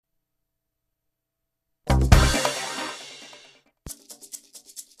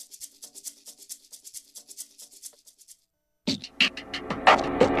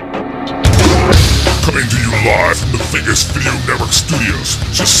Vegas Video Network Studios,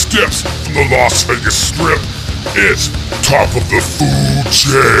 just steps from the Las Vegas Strip. It's Top of the Food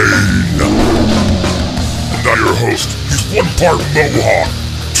Chain. Now your host, he's 1 part Mohawk,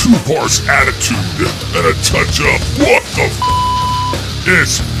 2 parts attitude, and a touch of what the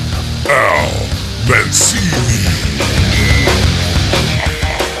It's Al Mancini.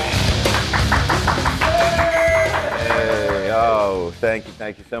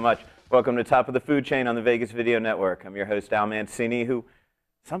 Thank you so much. Welcome to Top of the Food Chain on the Vegas Video Network. I'm your host, Al Mancini, who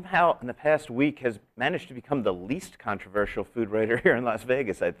somehow in the past week has managed to become the least controversial food writer here in Las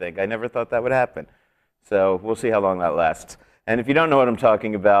Vegas, I think. I never thought that would happen. So we'll see how long that lasts. And if you don't know what I'm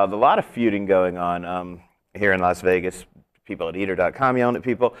talking about, a lot of feuding going on here in Las Vegas. People at Eater.com yelling at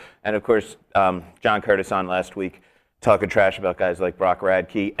people. And of course, John Curtis on last week talking trash about guys like Brock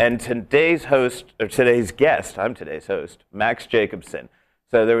Radke. And today's guest, I'm today's host, Max Jacobson.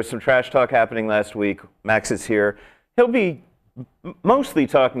 So there was some trash talk happening last week. Max is here. He'll be mostly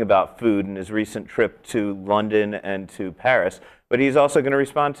talking about food and his recent trip to London and to Paris. But he's also going to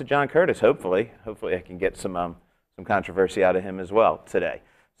respond to John Curtis, hopefully. Hopefully I can get some controversy out of him as well today.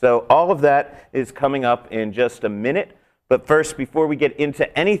 So all of that is coming up in just a minute. But first, before we get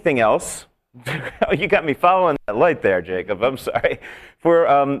into anything else, you got me following that light there, Jacob. I'm sorry.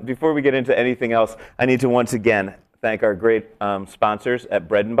 Before we get into anything else, I need to once again thank our great sponsors at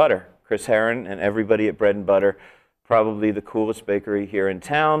Bread and Butter. Chris Herron and everybody at Bread and Butter, probably the coolest bakery here in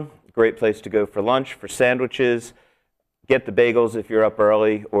town. Great place to go for lunch, for sandwiches. Get the bagels if you're up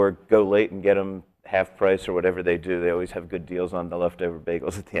early, or go late and get them half price or whatever they do. They always have good deals on the leftover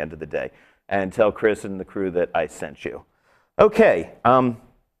bagels at the end of the day. And tell Chris and the crew that I sent you. Okay. In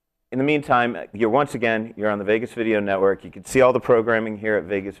the meantime, you're on the Vegas Video Network. You can see all the programming here at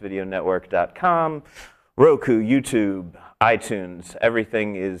vegasvideonetwork.com. Roku, YouTube, iTunes,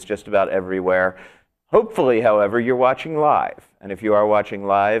 everything is just about everywhere. Hopefully, however, you're watching live. And if you are watching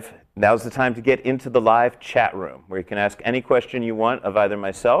live, now's the time to get into the live chat room, where you can ask any question you want of either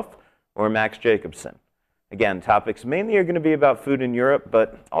myself or Max Jacobson. Again, topics mainly are going to be about food in Europe,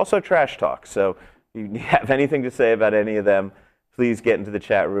 but also trash talk. So if you have anything to say about any of them, please get into the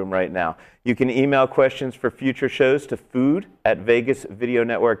chat room right now. You can email questions for future shows to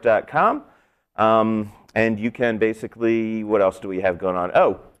food@vegasvideonetwork.com. And you can basically, what else do we have going on?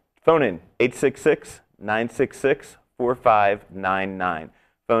 Oh, phone in, 866-966-4599.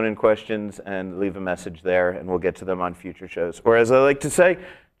 Phone in questions and leave a message there, and we'll get to them on future shows. Or as I like to say,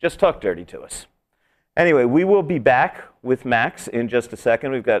 just talk dirty to us. Anyway, we will be back with Max in just a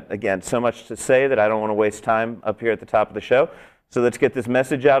second. We've got, again, so much to say that I don't want to waste time up here at the top of the show. So let's get this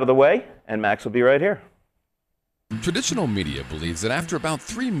message out of the way, and Max will be right here. Traditional media believes that after about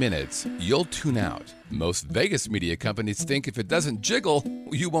 3 minutes, you'll tune out. Most Vegas media companies think if it doesn't jiggle,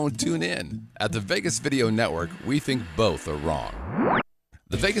 you won't tune in. At the Vegas Video Network, we think both are wrong.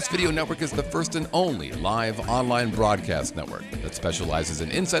 The Vegas Video Network is the first and only live online broadcast network that specializes in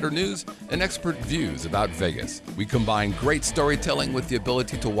insider news and expert views about Vegas. We combine great storytelling with the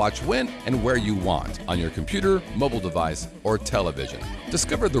ability to watch when and where you want on your computer, mobile device, or television.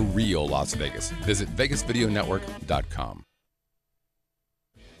 Discover the real Las Vegas. Visit vegasvideonetwork.com.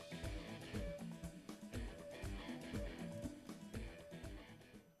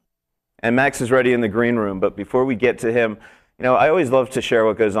 And Max is ready in the green room, but before we get to him, you know, I always love to share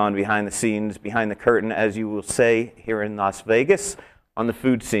what goes on behind the scenes, behind the curtain, as you will say, here in Las Vegas on the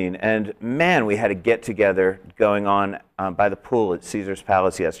food scene. And man, we had a get-together going on by the pool at Caesar's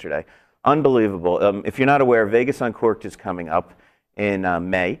Palace yesterday. Unbelievable. If you're not aware, Vegas Uncorked is coming up in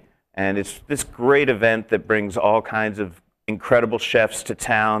May. And it's this great event that brings all kinds of incredible chefs to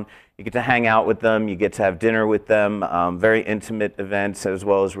town. You get to hang out with them. You get to have dinner with them. Very intimate events as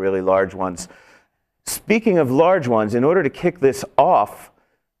well as really large ones. Speaking of large ones, in order to kick this off,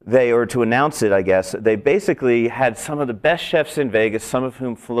 or to announce it, I guess, they basically had some of the best chefs in Vegas, some of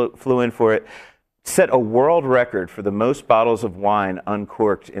whom flew in for it, set a world record for the most bottles of wine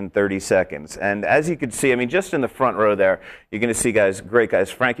uncorked in 30 seconds. And as you can see, I mean, just in the front row there, you're going to see great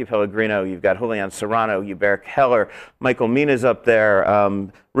guys, Frankie Pellegrino, you've got Julian Serrano, Hubert Keller, Michael Mina's up there,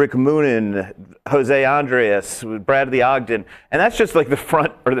 Rick Moonen, Jose Andres, Bradley Ogden, and that's just like the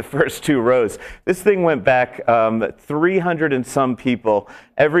front or the first 2 rows. This thing went back 300 and some people,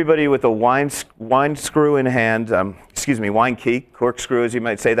 everybody with a wine screw in hand, wine key, corkscrew as you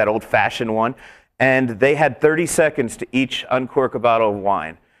might say, that old-fashioned one. And they had 30 seconds to each uncork a bottle of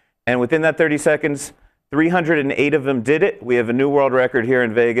wine. And within that 30 seconds, 308 of them did it. We have a new world record here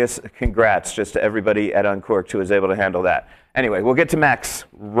in Vegas. Congrats just to everybody at Uncorked who was able to handle that. Anyway, we'll get to Max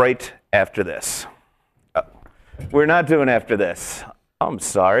right after this. We're not doing after this. I'm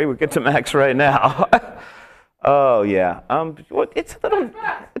sorry. We'll get to Max right now. Oh yeah. It's a little.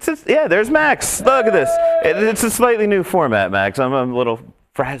 Yeah. There's Max. Look at this. It's a slightly new format, Max. I'm a little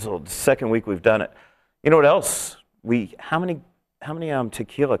frazzled. Second week we've done it. You know what else? How many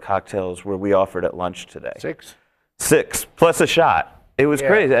tequila cocktails were we offered at lunch today? 6 plus a shot. It was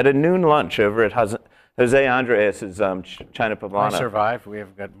crazy. At a noon lunch over at Jose Andres' China Poblana. I survived. We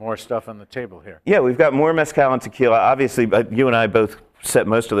have got more stuff on the table here. Yeah, we've got more mezcal and tequila. Obviously, you and I both set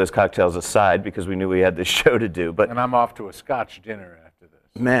most of those cocktails aside because we knew we had this show to do. And I'm off to a Scotch dinner after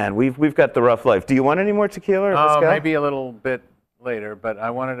this. Man, we've got the rough life. Do you want any more tequila or mezcal? Maybe a little bit later, but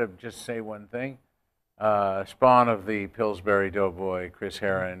I wanted to just say one thing. Spawn of the Pillsbury Doughboy, Chris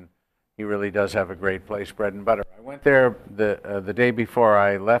Herron, he really does have a great place, bread and butter. I went there the day before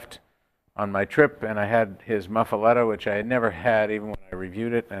I left on my trip, and I had his muffaletta, which I had never had even when I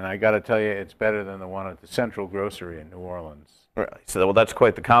reviewed it, and I got to tell you, it's better than the one at the Central Grocery in New Orleans. Really? So, well, that's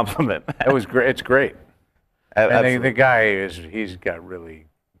quite the compliment. It was great. It's great. Absolutely. And the guy he's got really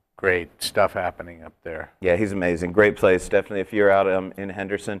great stuff happening up there. Yeah, he's amazing. Great place. Definitely, if you're out in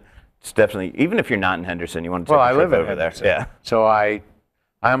Henderson, it's definitely, even if you're not in Henderson, you want to take a trip live in over Henderson. there. Yeah. So I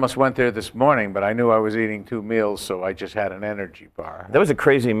almost went there this morning, but I knew I was eating 2 meals, so I just had an energy bar. That was a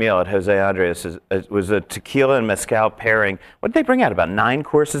crazy meal at Jose Andres. It was a tequila and mezcal pairing. What did they bring out? About 9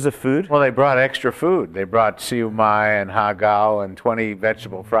 courses of food? Well, they brought extra food. They brought siumai and hagao and 20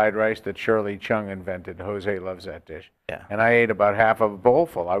 vegetable fried rice that Shirley Chung invented. Jose loves that dish. Yeah. And I ate about half of a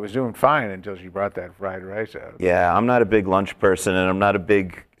bowlful. I was doing fine until she brought that fried rice out. Yeah, I'm not a big lunch person, and I'm not a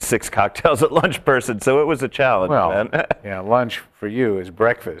big 6 cocktails at lunch person, so it was a challenge, man. Yeah, lunch for you is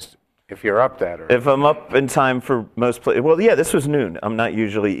breakfast, if you're up that early. If I'm up in time for most places. Well, yeah, this was noon. I'm not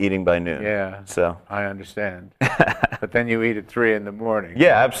usually eating by noon. Yeah, so I understand. But then you eat at 3 in the morning.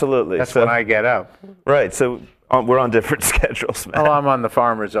 Yeah, absolutely. That's when I get up. Right, so we're on different schedules, man. Oh, I'm on the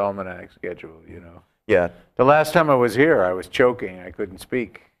Farmer's Almanac schedule, you know. Yeah. The last time I was here, I was choking. I couldn't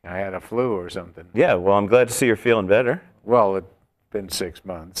speak. I had a flu or something. Yeah, well, I'm glad to see you're feeling better. Well, it's been 6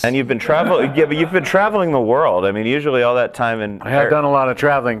 months. And you've been traveling. Yeah, but you've been traveling the world. I mean, usually all that time in. I have done a lot of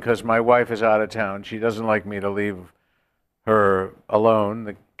traveling because my wife is out of town. She doesn't like me to leave her alone.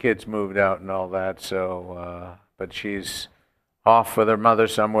 The kids moved out and all that. So, but she's off with her mother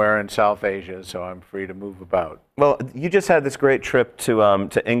somewhere in South Asia, so I'm free to move about. Well, you just had this great trip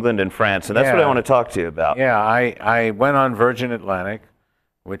to England and France, and that's what I want to talk to you about. Yeah, I went on Virgin Atlantic,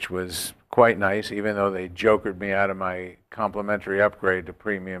 which was quite nice, even though they jokered me out of my complimentary upgrade to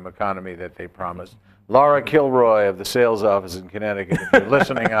premium economy that they promised. Laura Kilroy of the sales office in Connecticut, if you're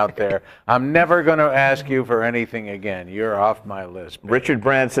listening out there, I'm never going to ask you for anything again. You're off my list. Baby. Richard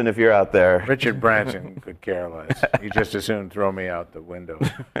Branson, if you're out there. Richard Branson could care less. He just as soon throw me out the window.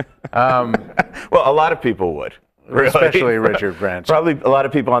 Well, a lot of people would. Really. Especially Richard Branson. Probably a lot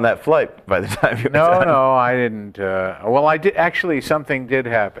of people on that flight by the time you were done. No, I didn't. Well, I did. Actually, something did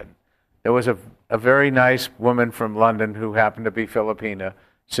happen. There was a very nice woman from London who happened to be Filipina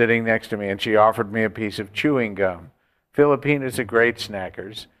sitting next to me, and she offered me a piece of chewing gum. Filipinas are great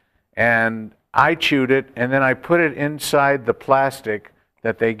snackers. And I chewed it, and then I put it inside the plastic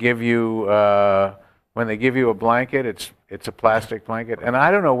that they give you when they give you a blanket. It's a plastic blanket. And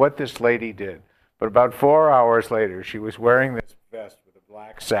I don't know what this lady did, but about 4 hours later, she was wearing this vest with a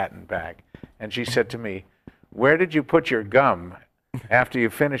black satin bag. And she said to me, "Where did you put your gum after you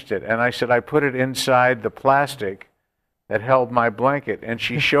finished it?" And I said, "I put it inside the plastic that held my blanket." And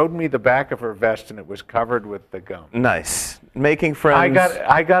she showed me the back of her vest, and it was covered with the gum. Nice. Making friends.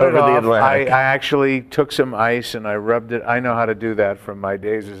 I got over it the off. Atlantic. I actually took some ice and I rubbed it. I know how to do that from my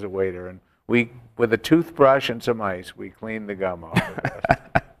days as a waiter. And we, with a toothbrush and some ice, we cleaned the gum off the vest.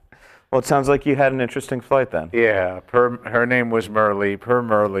 Well, it sounds like you had an interesting flight then. Yeah. Her name was Merle. Poor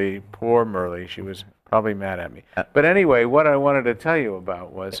Merle. She was probably mad at me. But anyway, what I wanted to tell you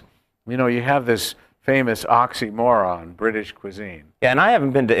about was, you know, you have this famous oxymoron, British cuisine. Yeah, and I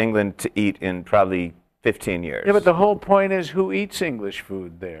haven't been to England to eat in probably 15 years. Yeah, but the whole point is who eats English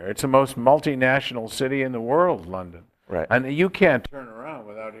food there? It's the most multinational city in the world, London. Right. And you can't turn around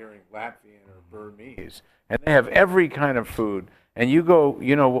without hearing Latvian or Burmese. And they have every kind of food. And you go,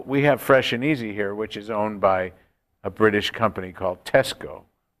 you know, we have Fresh and Easy here, which is owned by a British company called Tesco,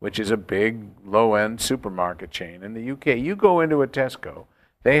 which is a big, low-end supermarket chain in the UK. You go into a Tesco,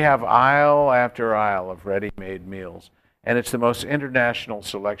 they have aisle after aisle of ready-made meals, and it's the most international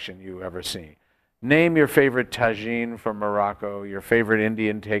selection you ever see. Name your favorite tagine from Morocco, your favorite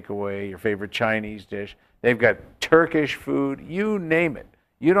Indian takeaway, your favorite Chinese dish. They've got Turkish food, you name it.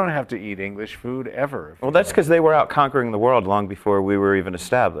 You don't have to eat English food ever. Well, that's because they were out conquering the world long before we were even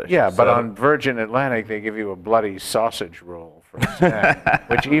established. Yeah, but on Virgin Atlantic, they give you a bloody sausage roll for a snack,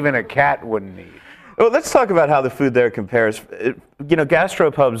 which even a cat wouldn't eat. Well, let's talk about how the food there compares.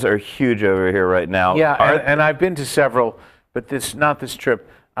 Gastropubs are huge over here right now. Yeah, and I've been to several, but not this trip.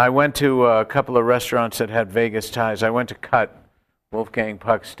 I went to a couple of restaurants that had Vegas ties. I went to Cut, Wolfgang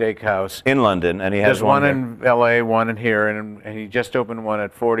Puck Steakhouse. In London, and he has There's one in L.A., one in here, and he just opened one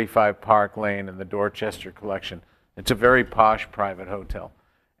at 45 Park Lane in the Dorchester Collection. It's a very posh private hotel.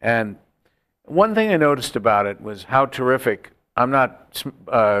 And one thing I noticed about it was how terrific. I'm not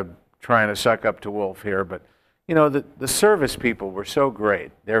trying to suck up to Wolf here, but the service people were so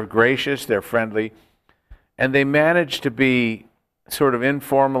great. They're gracious, they're friendly, and they managed to be sort of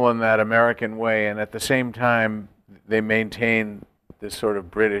informal in that American way, and at the same time they maintain this sort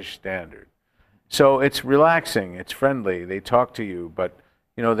of British standard. So it's relaxing, it's friendly, they talk to you, but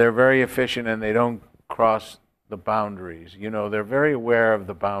they're very efficient and they don't cross the boundaries. They're very aware of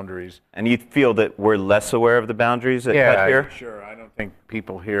the boundaries. And you feel that we're less aware of the boundaries at Cut here? Yeah, sure. I don't think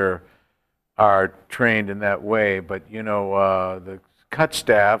people here are trained in that way, but the Cut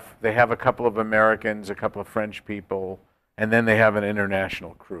staff, they have a couple of Americans, a couple of French people, and then they have an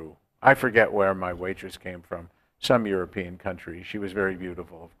international crew. I forget where my waitress came from, some European country. She was very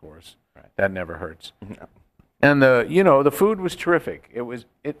beautiful, of course. Right. That never hurts. No. And the food was terrific.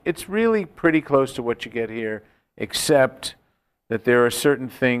 It's really pretty close to what you get here, except that there are certain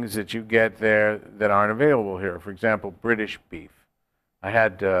things that you get there that aren't available here. For example, British beef. I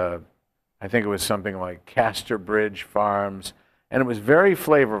had, I think it was something like Casterbridge Farms, and it was very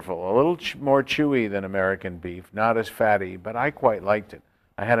flavorful, a little more chewy than American beef, not as fatty, but I quite liked it.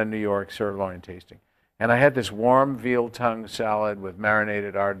 I had a New York sirloin tasting. And I had this warm veal tongue salad with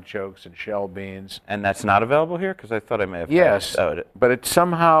marinated artichokes and shell beans. And that's not available here? Because I thought I may have. Yes, but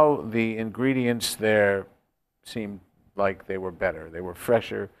somehow the ingredients there seemed like they were better. They were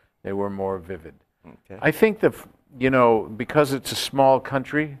fresher. They were more vivid. Okay. I think because it's a small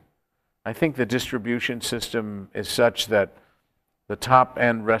country, I think the distribution system is such that the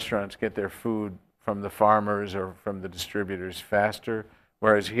top-end restaurants get their food from the farmers or from the distributors faster.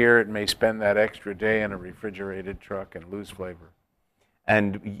 Whereas here, it may spend that extra day in a refrigerated truck and lose flavor.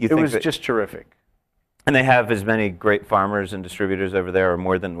 And it was just terrific. And they have as many great farmers and distributors over there, or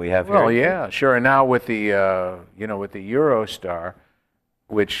more than we have here. Well, yeah, sure. And now with the with the Eurostar,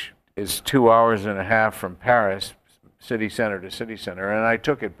 which is 2 hours and a half from Paris, city center to city center, and I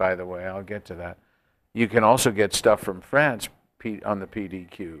took it, by the way. I'll get to that. You can also get stuff from France on the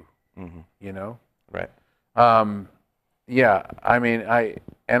PDQ. Mm-hmm. Right. Yeah, I mean, I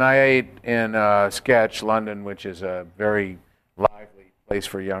ate in Sketch, London, which is a very lively place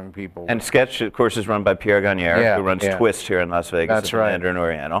for young people. And Sketch, of course, is run by Pierre Gagnère, who runs Twist here in Las Vegas. That's right. Mandarin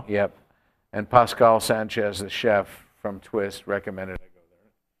Oriental. Yep. And Pascal Sanchez, the chef from Twist, recommended I go there.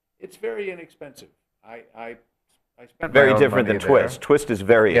 It's very inexpensive. I spent very different than Twist. There. Twist is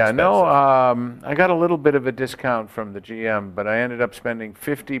very expensive. I got a little bit of a discount from the GM, but I ended up spending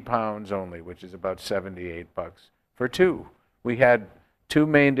 £50 only, which is about $78 for two. We had two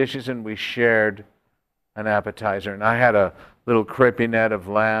main dishes and we shared an appetizer. And I had a little crepinette of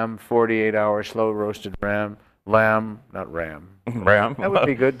lamb, 48-hour slow roasted lamb, not ram. Ram. That would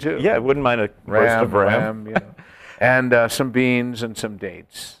be good too. Yeah, I wouldn't mind a roast of ram. And some beans and some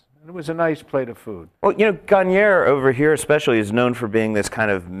dates. It was a nice plate of food. Well, Gagnère over here especially is known for being this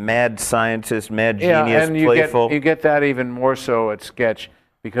kind of mad scientist, mad genius, and playful. You get that even more so at Sketch,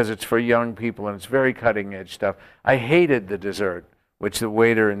 because it's for young people and it's very cutting-edge stuff. I hated the dessert, which the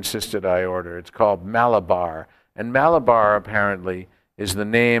waiter insisted I order. It's called Malabar. And Malabar, apparently, is the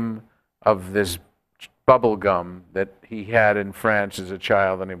name of this bubble gum that he had in France as a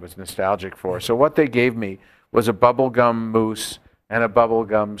child and he was nostalgic for. So what they gave me was a bubble gum mousse and a bubble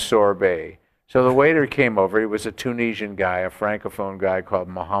gum sorbet. So the waiter came over. He was a Tunisian guy, a Francophone guy called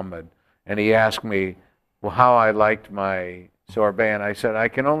Mohammed. And he asked me, well, how I liked my sorbet, and I said, I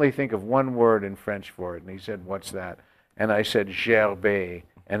can only think of one word in French for it. And he said, what's that? And I said, gerber,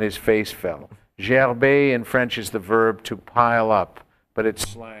 and his face fell. Gerber in French is the verb to pile up, but it's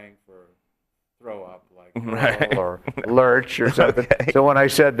slang for throw up, like or lurch or something. Okay. So when I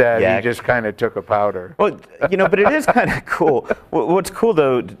said that, he just kind of took a powder. Well, but it is kind of cool. What's cool,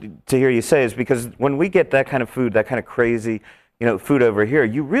 though, to hear you say is because when we get that kind of food, that kind of crazy, food over here,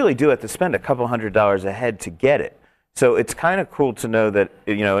 you really do have to spend a couple $100s a head to get it. So it's kind of cool to know that,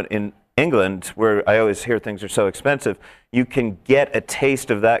 in England, where I always hear things are so expensive, you can get a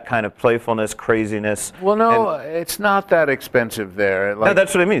taste of that kind of playfulness, craziness. Well, no, it's not that expensive there. No,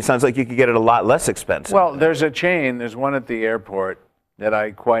 that's what I mean. It sounds like you could get it a lot less expensive. Well, there's a chain. There's one at the airport that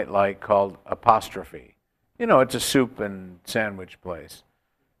I quite like called Apostrophe. It's a soup and sandwich place.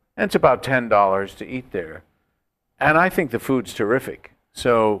 And it's about $10 to eat there. And I think the food's terrific.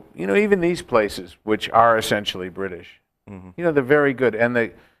 So, even these places, which are essentially British, they're very good. And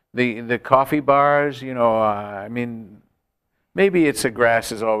the coffee bars, I mean, maybe it's a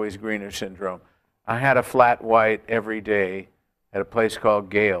grass is always greener syndrome. I had a flat white every day at a place called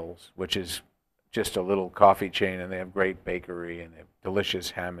Gales, which is just a little coffee chain, and they have great bakery, and they have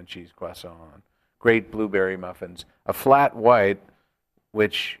delicious ham and cheese croissant, great blueberry muffins. A flat white,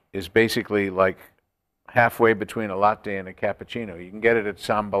 which is basically like halfway between a latte and a cappuccino. You can get it at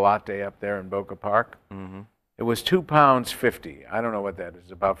Samba Latte up there in Boca Park. It was £2.50. I don't know what that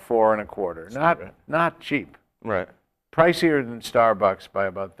is, about $4 1/4. Not cheap. Right. Pricier than Starbucks by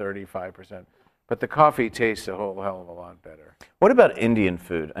about 35%. But the coffee tastes a whole hell of a lot better. What about Indian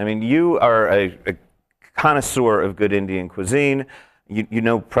food? I mean, you are a connoisseur of good Indian cuisine. You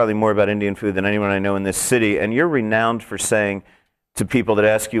know probably more about Indian food than anyone I know in this city, and you're renowned for saying to people that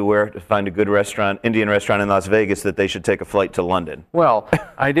ask you where to find a good Indian restaurant in Las Vegas, that they should take a flight to London. Well,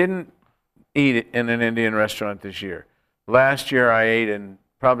 I didn't eat in an Indian restaurant this year. Last year I ate in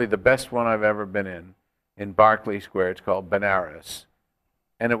probably the best one I've ever been in Berkeley Square. It's called Benares.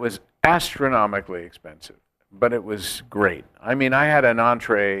 And it was astronomically expensive, but it was great. I mean, I had an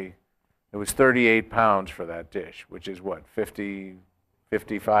entree. It was 38 pounds for that dish, which is what, 50,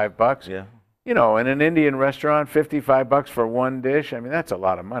 55 bucks? Yeah. In an Indian restaurant, 55 bucks for one dish, I mean, that's a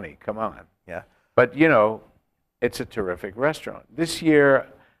lot of money. Come on. Yeah. But, it's a terrific restaurant. This year,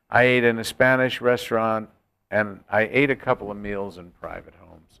 I ate in a Spanish restaurant, and I ate a couple of meals in private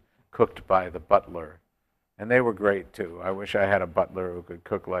homes, cooked by the butler. And they were great, too. I wish I had a butler who could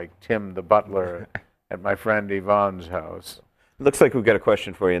cook like Tim the butler at my friend Yvonne's house. Looks like we've got a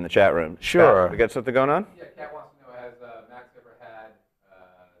question for you in the chat room. Sure. Scott, we got something going on? Yeah, Kat wants to know, has Max ever had...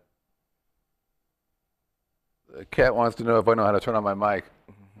 Kat wants to know if I know how to turn on my mic.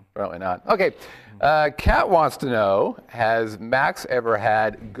 Apparently not. Okay. Kat wants to know, has Max ever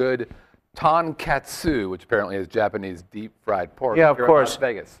had good tonkatsu, which apparently is Japanese deep-fried pork, Yeah, of here course. in Las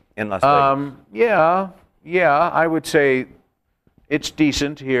Vegas? In Las Vegas. Yeah, I would say it's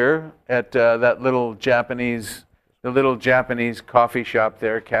decent here at that little Japanese coffee shop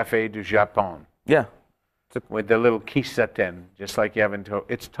there, Café du Japon, Yeah. with the little kisaten, just like you have in Tokyo.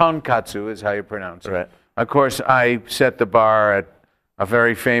 It's tonkatsu is how you pronounce it. Right. Of course, I set the bar at a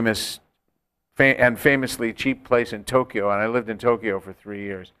very famous and famously cheap place in Tokyo, and I lived in Tokyo for 3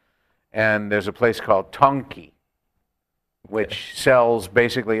 years. And there's a place called Tonki, which sells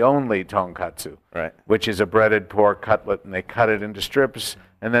basically only tonkatsu, Right. which is a breaded pork cutlet, and they cut it into strips,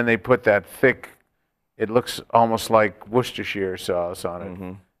 and then they put that thick, it looks almost like Worcestershire sauce on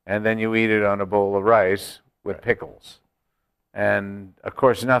it, and then you eat it on a bowl of rice with pickles. And, of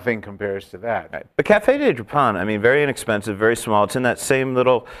course, nothing compares to that. Right. But Café de Japon, I mean, very inexpensive, very small. It's in that same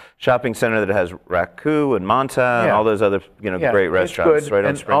little shopping center that has Raku and Manta and all those other, great restaurants. It's good. Right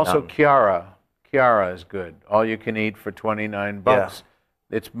on And Spring also Mountain. Chiara is good. All you can eat for 29 bucks.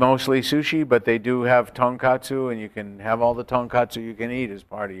 It's mostly sushi, but they do have tonkatsu, and you can have all the tonkatsu you can eat as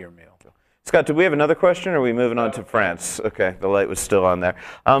part of your meal. Scott, do we have another question, or are we moving on to France? Okay, the light was still on there.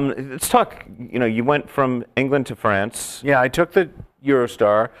 Let's talk, you went from England to France. Yeah, I took the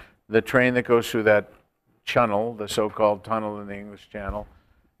Eurostar, the train that goes through that channel, the so-called tunnel in the English Channel,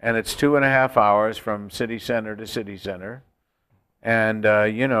 and it's 2.5 hours from city center to city center. And,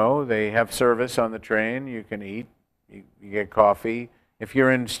 they have service on the train. You can eat. You get coffee. If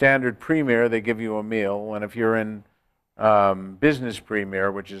you're in standard premier, they give you a meal. And if you're in business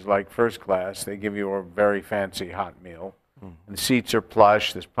premier, which is like first class, they give you a very fancy hot meal. And the seats are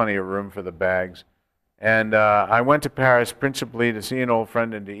plush. There's plenty of room for the bags. And I went to Paris principally to see an old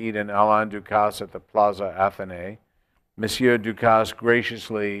friend and to eat in Alain Ducasse at the Plaza Athénée. Monsieur Ducasse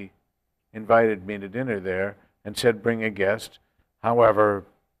graciously invited me to dinner there and said, bring a guest. However,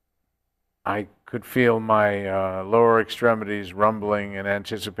 I could feel my lower extremities rumbling in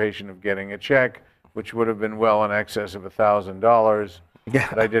anticipation of getting a check, which would have been well in excess of $1,000,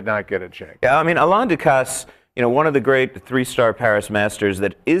 but I did not get a check. Yeah, I mean, Alain Ducasse, one of the great 3-star Paris masters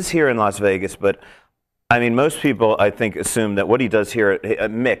that is here in Las Vegas, but I mean, most people, I think, assume that what he does here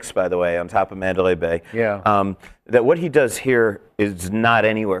at Mix, by the way, on top of Mandalay Bay, that what he does here is not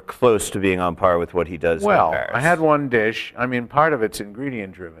anywhere close to being on par with what he does in Paris. I had one dish. I mean, part of it's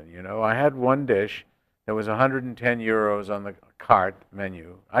ingredient driven, I had one dish that was 110 euros on the cart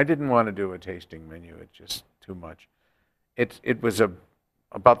menu. I didn't want to do a tasting menu. It's just too much. It was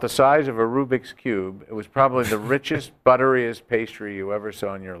about the size of a Rubik's Cube. It was probably the richest, butteriest pastry you ever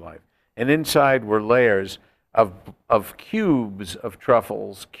saw in your life. And inside were layers of cubes of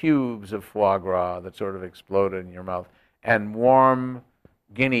truffles, cubes of foie gras that sort of exploded in your mouth, and warm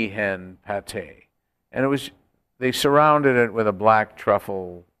guinea hen pâté. And it was they surrounded it with a black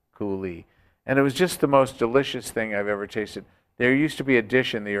truffle coulis. And it was just the most delicious thing I've ever tasted. There used to be a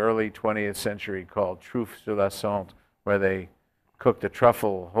dish in the early 20th century called truffe sur la cendre, where they cooked a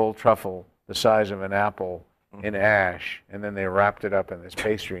truffle, whole truffle, the size of an apple, in ash, and then they wrapped it up in this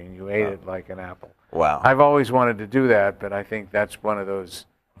pastry, and you ate it like an apple. Wow. I've always wanted to do that, but I think that's one of those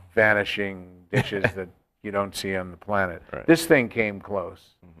vanishing dishes that you don't see on the planet. Right. This thing came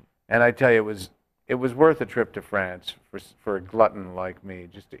close, and I tell you, it was worth a trip to France for a glutton like me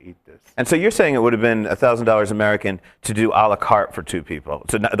just to eat this. And so you're saying it would have been $1,000 American to do a la carte for two people.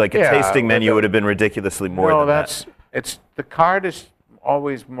 So like a tasting menu would have been ridiculously more than that. The cart is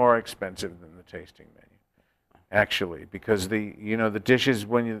always more expensive than the tasting menu, actually, because the dishes,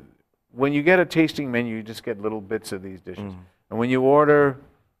 when you get a tasting menu, you just get little bits of these dishes. And when you order,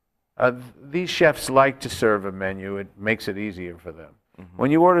 these chefs like to serve a menu. It makes it easier for them. When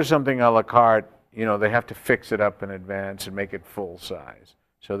you order something a la carte, they have to fix it up in advance and make it full size,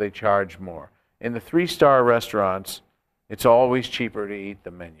 so they charge more. In the 3-star restaurants, it's always cheaper to eat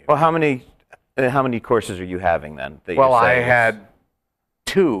the menu. Well, how many courses are you having then? Well, I had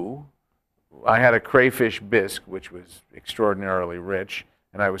 2. I had a crayfish bisque, which was extraordinarily rich,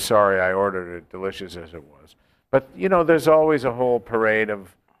 and I was sorry I ordered it, delicious as it was. But, there's always a whole parade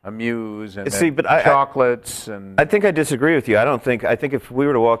of amuse and chocolates. I think I disagree with you. I think if we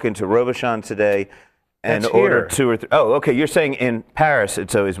were to walk into Robuchon today and order 2 or 3. Oh, okay. You're saying in Paris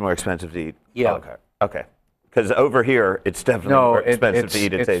it's always more expensive to eat. Yeah. Okay. Because over here it's definitely more expensive to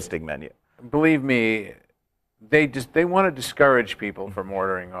eat a tasting menu. Believe me, they want to discourage people from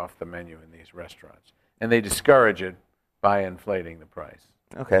ordering off the menu in these restaurants, and they discourage it by inflating the price.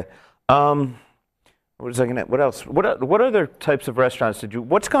 Okay. What else? What other types of restaurants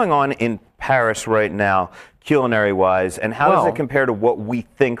what's going on in Paris right now, culinary-wise, and how does it compare to what we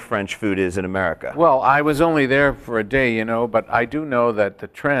think French food is in America? Well, I was only there for a day, but I do know that the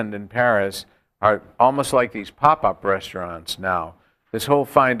trend in Paris are almost like these pop-up restaurants now. This whole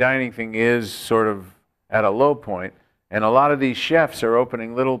fine dining thing is sort of at a low point, and a lot of these chefs are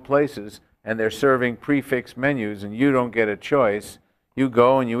opening little places, and they're serving prefix menus, and you don't get a choice. You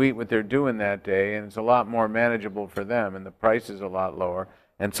go and you eat what they're doing that day, and it's a lot more manageable for them, and the price is a lot lower,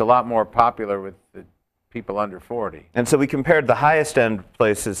 and it's a lot more popular with the people under 40. And so we compared the highest end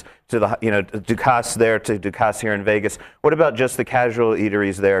places to the Ducasse there to Ducasse here in Vegas. What about just the casual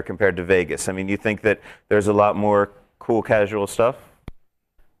eateries there compared to Vegas? I mean, you think that there's a lot more cool casual stuff?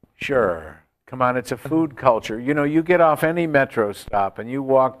 Sure. Come on, it's a food culture. You get off any metro stop and you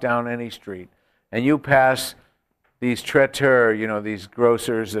walk down any street and you pass these traiteurs, these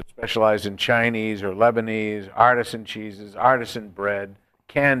grocers that specialize in Chinese or Lebanese, artisan cheeses, artisan bread,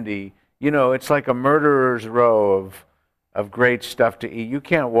 candy. It's like a murderer's row of great stuff to eat. You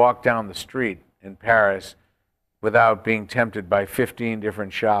can't walk down the street in Paris without being tempted by 15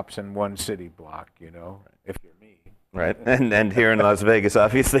 different shops in one city block, if you're me. Right, and here in Las Vegas,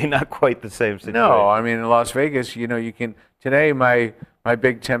 obviously not quite the same situation. No, I mean, in Las Vegas, you can... Today, my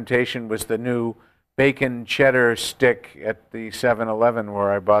big temptation was the new bacon cheddar stick at the 7-Eleven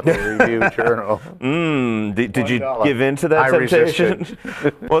where I bought the Review Journal. Did you give in to that temptation?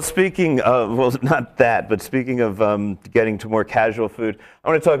 Well, speaking of, not that, but speaking of getting to more casual food, I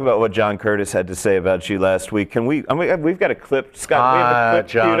want to talk about what John Curtis had to say about you last week. We've got a clip. Scott, we have a clip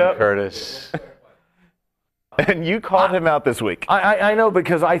John queued up. Curtis. And you called him out this week. I know,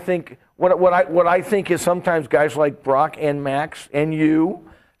 because I think what I think is sometimes guys like Brock and Max and you.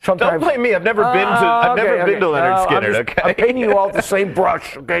 Sometimes, don't blame me. I've never been to Leonard Skinner. I'm painting you all with the same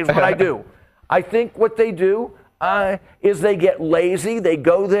brush. Okay, is what I do. I think what they do is they get lazy. They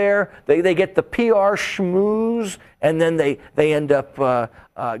go there. They get the PR schmooze, and then they end up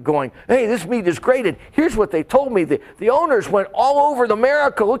going, hey, this meat is great. And here's what they told me. The owners went all over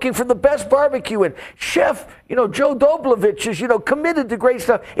America looking for the best barbecue. And Chef, Joe Doblovich is, committed to great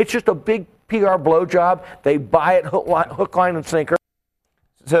stuff. It's just a big PR blowjob. They buy it hook, line, and sinker.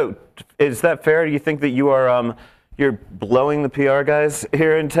 So, is that fair? Do you think that you're blowing the PR guys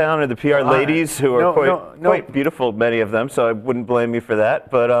here in town, or the PR ladies who are quite beautiful, many of them? So I wouldn't blame you for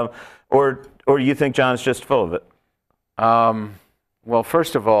that. But or do you think John's just full of it? Well,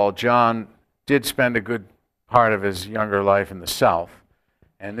 first of all, John did spend a good part of his younger life in the South,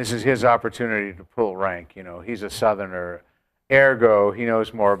 and this is his opportunity to pull rank. He's a Southerner. Ergo, he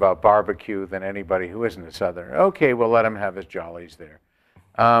knows more about barbecue than anybody who isn't a Southerner. Okay, we'll let him have his jollies there.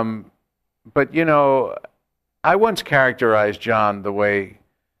 But, I once characterized John the way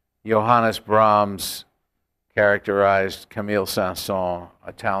Johannes Brahms characterized Camille Saint-Saëns,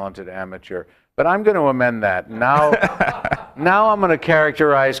 a talented amateur. But I'm going to amend that. Now I'm going to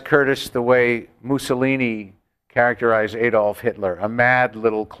characterize Curtis the way Mussolini characterize Adolf Hitler, a mad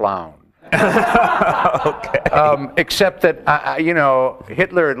little clown. Okay. Except that,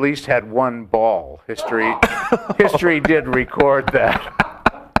 Hitler at least had one ball. History did record that.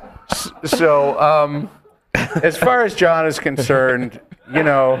 So, as far as John is concerned,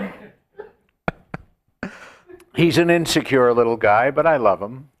 he's an insecure little guy, but I love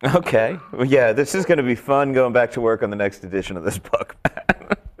him. Okay. Well, yeah, this is going to be fun going back to work on the next edition of this book.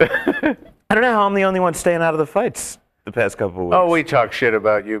 I don't know how I'm the only one staying out of the fights the past couple of weeks. Oh, we talk shit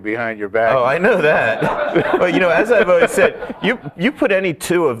about you behind your back. Oh, I know that. Well, as I've always said, you put any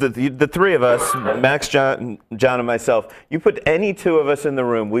two of the three of us, Max, John, and myself, you put any two of us in the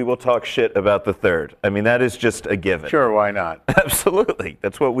room, we will talk shit about the third. I mean, that is just a given. Sure, why not? Absolutely.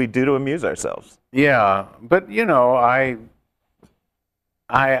 That's what we do to amuse ourselves. Yeah, but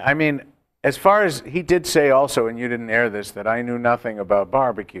I mean, as far as he did say also, and you didn't air this, that I knew nothing about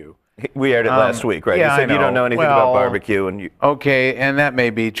barbecue. We aired it last week, right? Yeah, you said you don't know anything about barbecue, and you. Okay, and that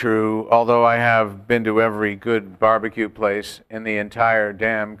may be true. Although I have been to every good barbecue place in the entire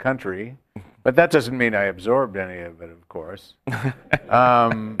damn country, but that doesn't mean I absorbed any of it, of course.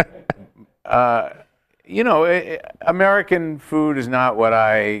 American food is not what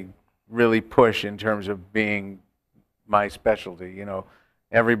I really push in terms of being my specialty.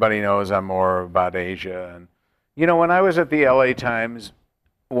 Everybody knows I'm more about Asia, and when I was at the LA Times.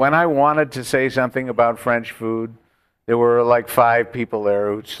 When I wanted to say something about French food, there were like 5 people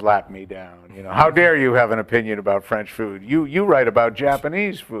there who slapped me down. How dare you have an opinion about French food? You write about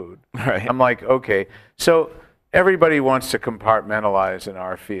Japanese food. Right. I'm like, okay. So everybody wants to compartmentalize in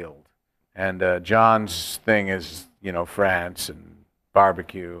our field. And John's thing is, France and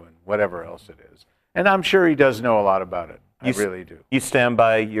barbecue and whatever else it is. And I'm sure he does know a lot about it. I really do. You stand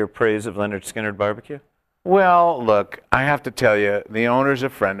by your praise of Leonard Skinner barbecue? Well, look, I have to tell you, the owner's a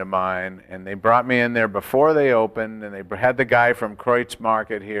friend of mine, and they brought me in there before they opened, and they had the guy from Kreutz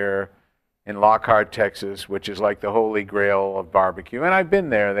Market here in Lockhart, Texas, which is like the holy grail of barbecue. And I've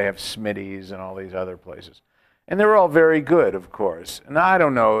been there. They have Smitty's and all these other places. And they're all very good, of course. And I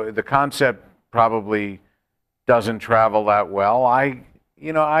don't know, the concept probably doesn't travel that well. I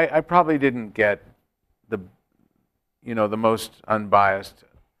probably didn't get the most unbiased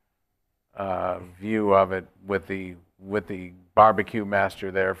view of it with the barbecue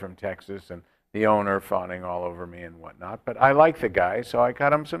master there from Texas and the owner fawning all over me and whatnot. But I like the guy, so I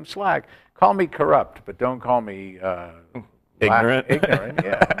cut him some slack. Call me corrupt, but don't call me ignorant. Ignorant,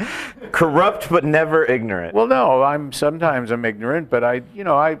 yeah. Corrupt, but never ignorant. Well, no, sometimes I'm ignorant, but I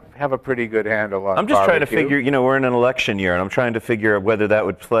have a pretty good handle on. I'm just barbecue. trying to figure. We're in an election year, and I'm trying to figure out whether that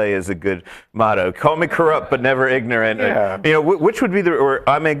would play as a good motto. Call me corrupt, but never ignorant. Yeah. Which would be or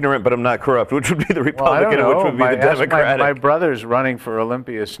I'm ignorant, but I'm not corrupt. Which would be the Republican, and which would be the Democratic? My brother's running for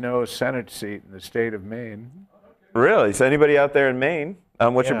Olympia Snow's Senate seat in the state of Maine. Really? So anybody out there in Maine?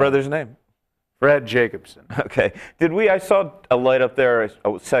 What's your brother's name? Fred Jacobson. Okay. I saw a light up there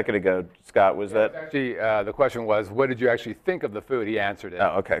a second ago, Scott. Was that? Actually, the question was, what did you actually think of the food? He answered it.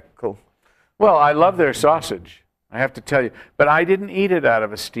 Oh, okay. Cool. Well, I love their sausage, I have to tell you. But I didn't eat it out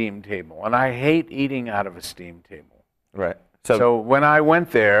of a steam table, and I hate eating out of a steam table. Right. So when I went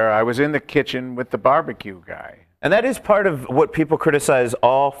there, I was in the kitchen with the barbecue guy. And that is part of what people criticize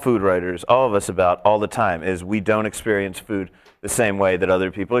all food writers, all of us about all the time, is we don't experience food the same way that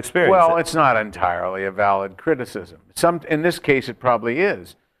other people experience it. Well, it's not entirely a valid criticism. In this case, it probably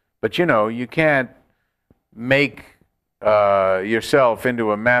is. But, you can't make yourself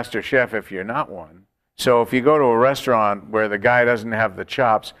into a master chef if you're not one. So if you go to a restaurant where the guy doesn't have the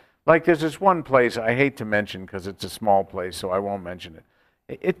chops, like there's this one place I hate to mention because it's a small place, so I won't mention it.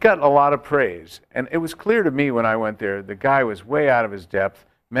 It got a lot of praise. And it was clear to me when I went there, the guy was way out of his depth.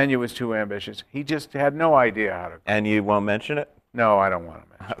 Menu was too ambitious. He just had no idea how to cook. And you won't mention it? No, I don't want to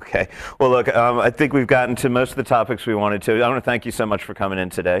mention it. Okay. Well, look, I think we've gotten to most of the topics we wanted to. I want to thank you so much for coming in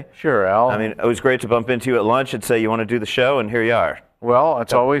today. Sure, Al. I mean, it was great to bump into you at lunch and say you want to do the show, and here you are. Well,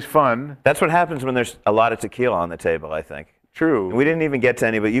 it's always fun. That's what happens when there's a lot of tequila on the table, I think. True. And we didn't even get to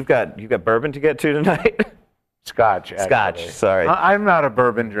any, but you've got bourbon to get to tonight? Scotch, actually. Scotch, sorry. I'm not a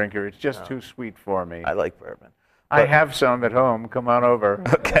bourbon drinker. It's just too sweet for me. I like bourbon. I have some at home. Come on over.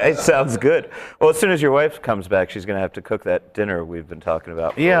 Okay, sounds good. Well, as soon as your wife comes back, she's going to have to cook that dinner we've been talking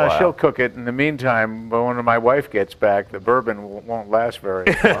about for a while. She'll cook it. In the meantime, when my wife gets back, the bourbon won't last very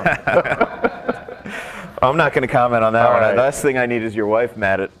long. I'm not going to comment on that All one. right. The last thing I need is your wife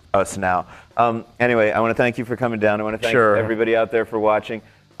mad at us now. Anyway, I want to thank you for coming down. I want to thank everybody out there for watching.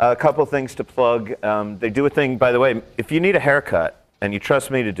 A couple things to plug. They do a thing, by the way, if you need a haircut, and you trust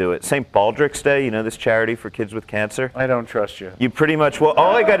me to do it, St. Baldrick's Day, you know this charity for kids with cancer? I don't trust you. You pretty much, well,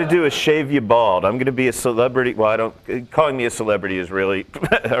 all I got to do is shave you bald. I'm going to be a celebrity. Well, calling me a celebrity is really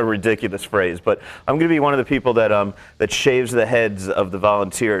a ridiculous phrase, but I'm going to be one of the people that, that shaves the heads of the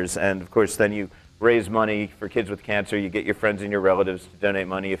volunteers. And of course, then you raise money for kids with cancer. You get your friends and your relatives to donate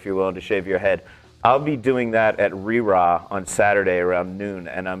money if you're willing to shave your head. I'll be doing that at ReRa on Saturday around noon,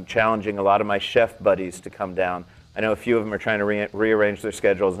 and I'm challenging a lot of my chef buddies to come down. I know a few of them are trying to rearrange their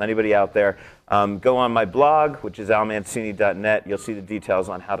schedules. Anybody out there, go on my blog, which is almancini.net. You'll see the details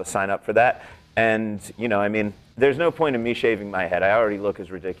on how to sign up for that. And, you know, I mean, there's no point in me shaving my head. I already look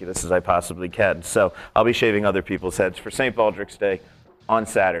as ridiculous as I possibly can. So I'll be shaving other people's heads for St. Baldrick's Day on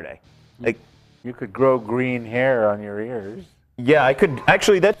Saturday. You could grow green hair on your ears. Yeah, I could.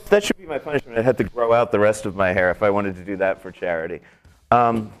 Actually, that should be my punishment. I'd have to grow out the rest of my hair if I wanted to do that for charity.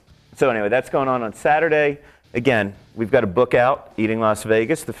 So anyway, that's going on Saturday. Again, we've got a book out, Eating Las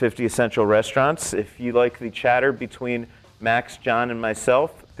Vegas, the 50 Essential Restaurants. If you like the chatter between Max, John, and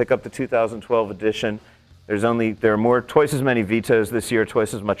myself, pick up the 2012 edition. There are twice as many vetoes this year,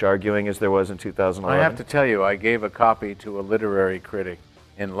 twice as much arguing as there was in 2011. I have to tell you, I gave a copy to a literary critic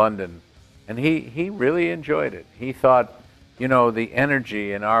in London, and he really enjoyed it. He thought, you know, the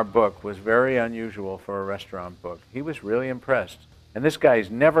energy in our book was very unusual for a restaurant book. He was really impressed. And this guy's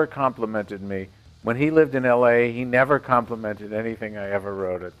never complimented me. When he lived in L.A., he never complimented anything I ever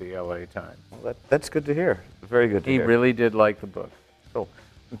wrote at the L.A. Times. Well, that's good to hear. Very good to hear. He really did like the book. Cool.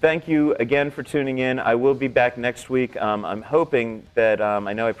 Thank you again for tuning in. I will be back next week. I'm hoping that,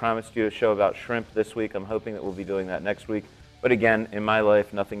 I know I promised you a show about shrimp this week. I'm hoping that we'll be doing that next week. But again, in my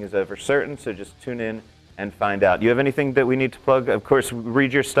life, nothing is ever certain, so just tune in and find out. You have anything that we need to plug? Of course,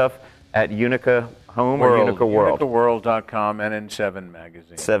 read your stuff at Unica Home or Unica World? UnicaWorld.com and in 7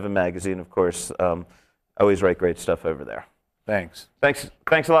 Magazine. 7 Magazine, of course. Always write great stuff over there. Thanks. Thanks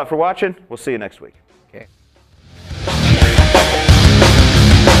a lot for watching. We'll see you next week. Okay.